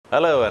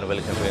Hello and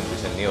welcome to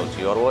INBCN News.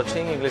 You are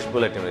watching English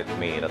Bulletin with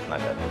me,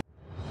 Ratnakar.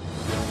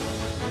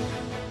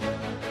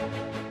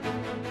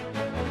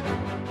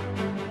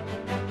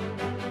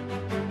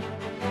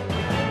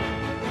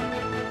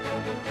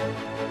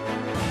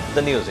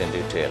 The news in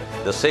detail.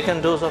 The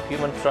second dose of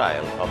human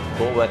trial of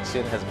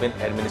Covaxin has been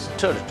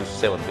administered to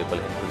 7 people,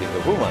 including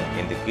a woman,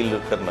 in the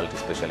Gillurkar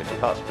Multi-Speciality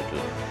Hospital.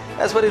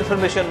 As per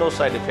information, no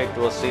side effect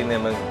was seen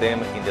among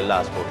them in the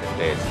last 14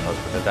 days.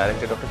 Hospital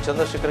Director Dr.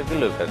 Chandrasekhar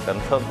Gillurkar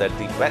confirmed that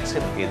the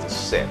vaccine is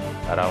safe.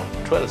 Around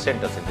 12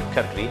 centers in the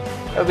country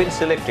have been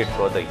selected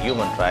for the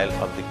human trial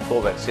of the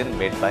Covaxin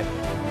made by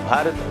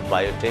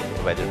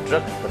VIDHRBHA by the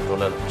Drug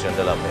Controller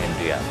General of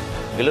India.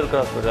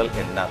 Gillurkar Hospital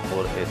in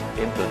Nagpur is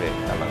included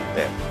among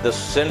them. The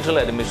Central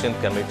Admission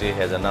Committee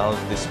has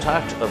announced the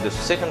start of the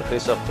second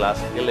phase of Class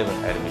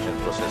 11 admission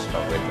process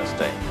from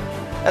Wednesday.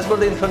 As per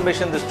the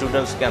information, the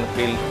students can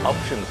fill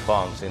option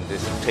forms in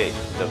this stage.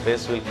 The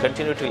phase will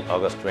continue till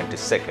August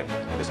 22nd.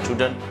 The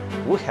student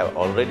who have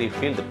already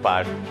filled the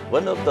Part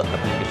 1 of the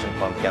application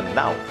form can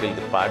now fill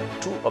the Part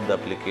 2 of the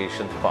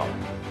application form.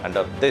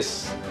 Under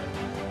this,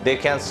 they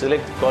can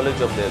select the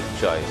college of their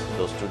choice.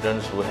 Those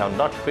students who have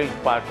not filled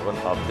Part 1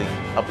 of the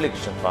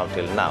application form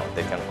till now,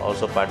 they can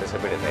also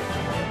participate in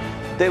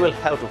it. They will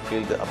have to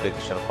fill the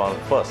application form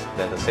first,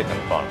 then the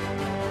second form.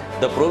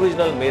 The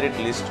provisional merit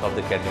list of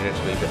the candidates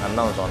will be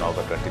announced on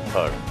August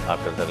 23rd.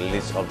 After the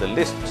release of the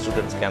list,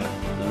 students can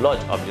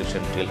lodge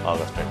objection till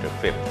August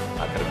 25th.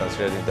 After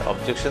considering the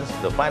objections,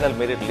 the final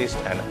merit list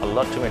and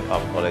allotment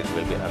of college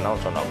will be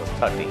announced on August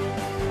 30.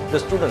 The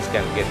students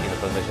can get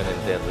information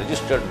in their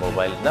registered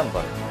mobile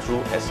number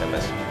through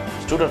SMS.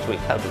 Students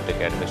will have to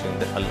take admission in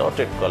the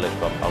allotted college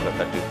from August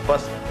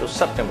 31st to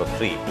September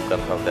 3 to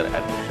confirm their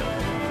admission.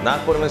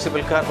 Nagpur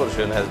Municipal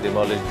Corporation has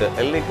demolished the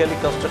illegally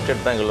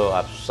constructed bungalow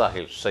of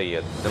Sahib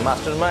Syed, the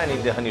mastermind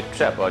in the honey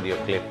trap audio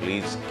clip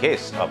lease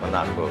case of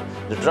Nagpur.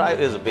 The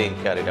drive is being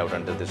carried out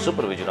under the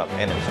supervision of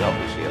NMC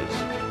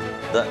officials.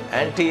 The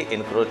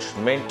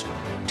anti-encroachment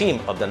team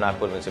of the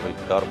Nagpur Municipal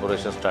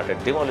Corporation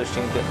started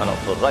demolishing the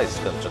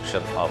unauthorized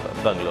construction of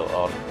a bungalow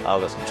on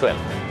August 12,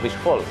 which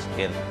falls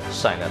in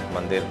Sainath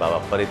Mandir, Baba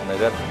Farid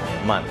Nagar,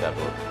 Mangar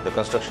Road. The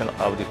construction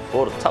of the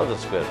 4,000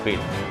 square feet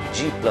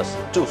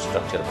G+2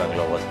 structure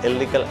bungalow was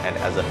illegal, and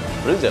as a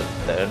result,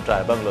 the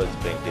entire bungalow is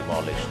being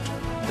demolished.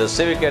 The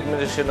civic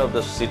administration of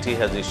the city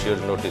has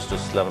issued notice to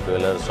slum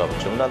dwellers of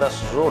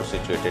Jumnadas Road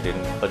situated in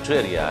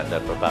Pajweria under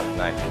Prabhak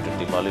 19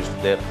 to demolish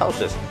their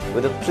houses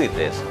within 3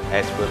 days.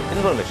 As per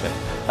information,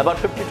 about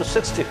 50 to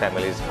 60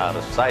 families are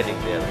residing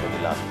there for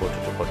the last 40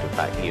 to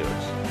 45 years.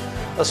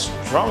 A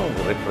strong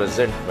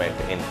representment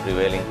in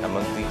prevailing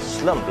among the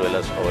slum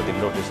dwellers over the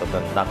notice of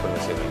the Nagpur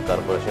Municipal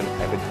Corporation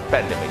amid the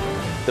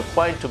pandemic. The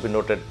point to be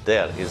noted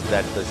there is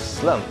that the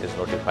slum is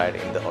notified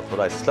in the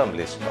authorized slum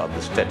list of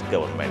the state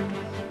government.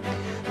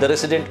 The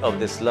resident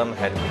of the slum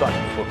had got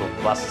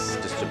photo buses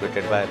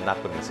distributed by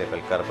Nagpur Municipal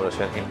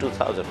Corporation in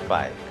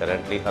 2005.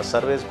 Currently, a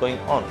survey is going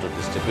on to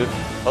distribute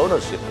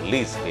ownership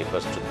lease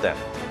papers to them.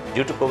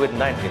 Due to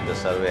COVID-19, the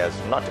survey has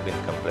not been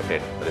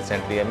completed.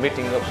 Recently, a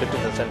meeting of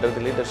citizens under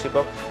the leadership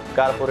of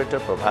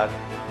Corporator Prabhak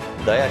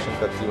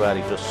Dayashankar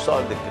Tiwari to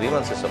solve the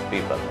grievances of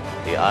people.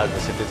 He asked the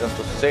citizens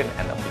to send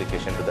an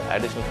application to the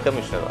Additional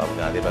Commissioner of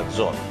Gandhibagh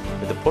Zone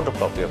with a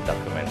photocopy of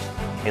documents.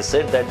 He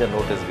said that the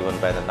notice given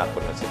by the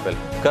Nagpur Municipal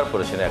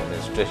Corporation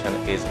Administration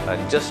is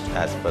unjust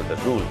as per the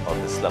rule of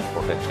the slum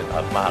protection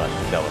of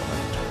Maharashtra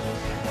government.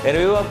 In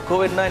view of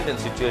COVID-19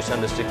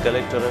 situation, District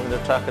Collector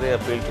VIDHRBHA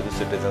appealed to the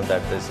citizens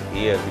that this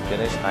year the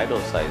Ganesh idol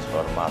size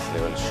for mass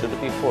level should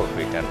be 4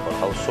 feet and for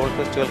household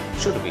festival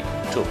should be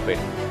 2 feet.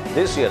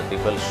 This year,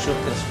 people should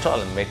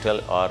install metal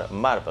or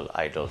marble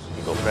idols.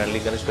 Eco-friendly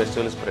Ganesh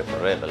festival is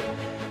preferable.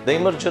 The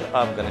immersion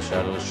of Ganesh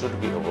idols should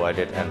be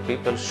avoided and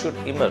people should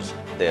immerse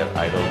their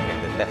idol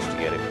in the next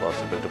year if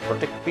possible to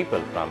protect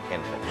people from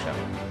infection.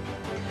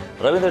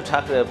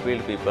 VIDHRBHA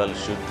appealed people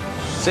should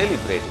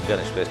celebrate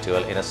Ganesh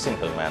festival in a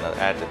simple manner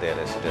at their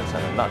residence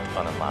and not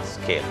on a mass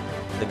scale.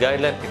 The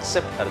guideline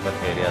except urban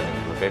areas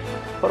included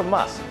for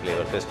mass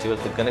level festival,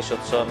 the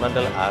Ganeshotsav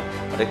Mandal are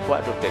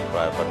required to take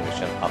prior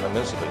permission of a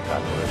municipal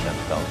corporation,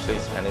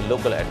 councils and a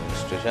local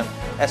administration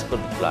as per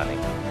the planning.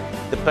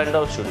 The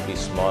pandal should be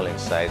small in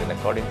size and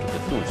according to the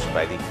rules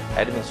by the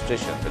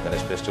administration. The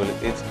Ganesh festival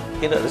is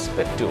in a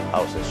respective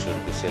houses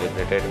should be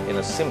celebrated in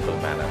a simple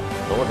manner.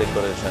 No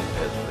decoration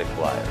is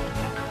required.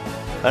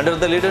 Under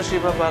the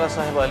leadership of Bala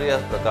Saheb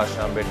alias Prakash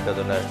Ambedkar,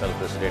 the national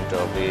president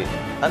of the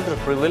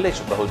underprivileged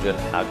Bahujan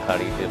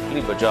Aghadi, the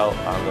VIDHRBHA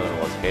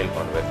Andolan was held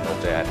on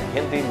Wednesday at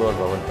Hindi More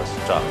Bhavan Bus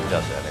Stop,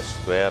 Jasana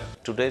Square.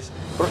 Today's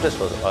protest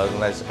was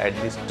organized at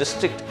the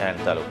district and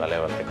taluka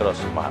level across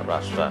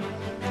Maharashtra.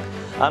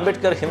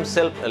 Ambedkar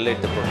himself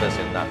led the protest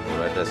in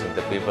Nagpur. Addressing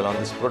the people on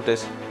this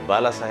protest,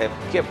 Bala Saheb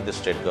kept the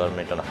state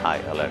government on high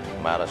alert.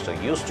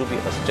 Maharashtra used to be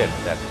a state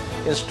that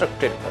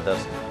instructed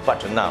others,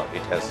 but now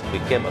it has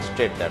become a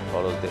state that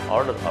follows the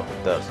order of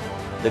others.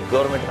 The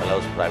government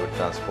allows private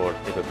transport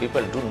if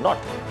people do not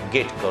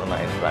get corona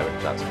in private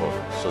transport.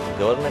 So the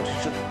government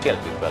should tell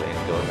people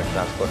in government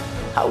transport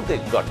how they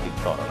got the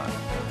corona.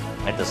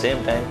 At the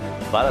same time,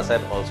 Bala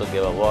Sahib also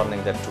gave a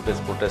warning that today's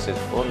protest is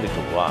only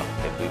to warn.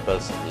 If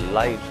people's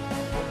lives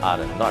are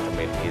not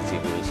made easy,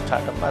 we will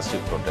start a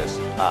massive protest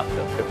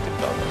after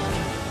 15th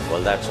August.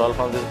 Well, that's all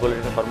from this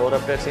bulletin. For more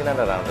updates in and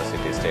around the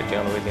city, stay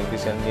tuned with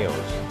INBCN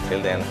News.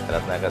 Till then,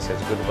 Ratnakar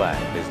says goodbye.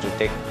 Please do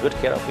take good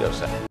care of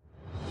yourself.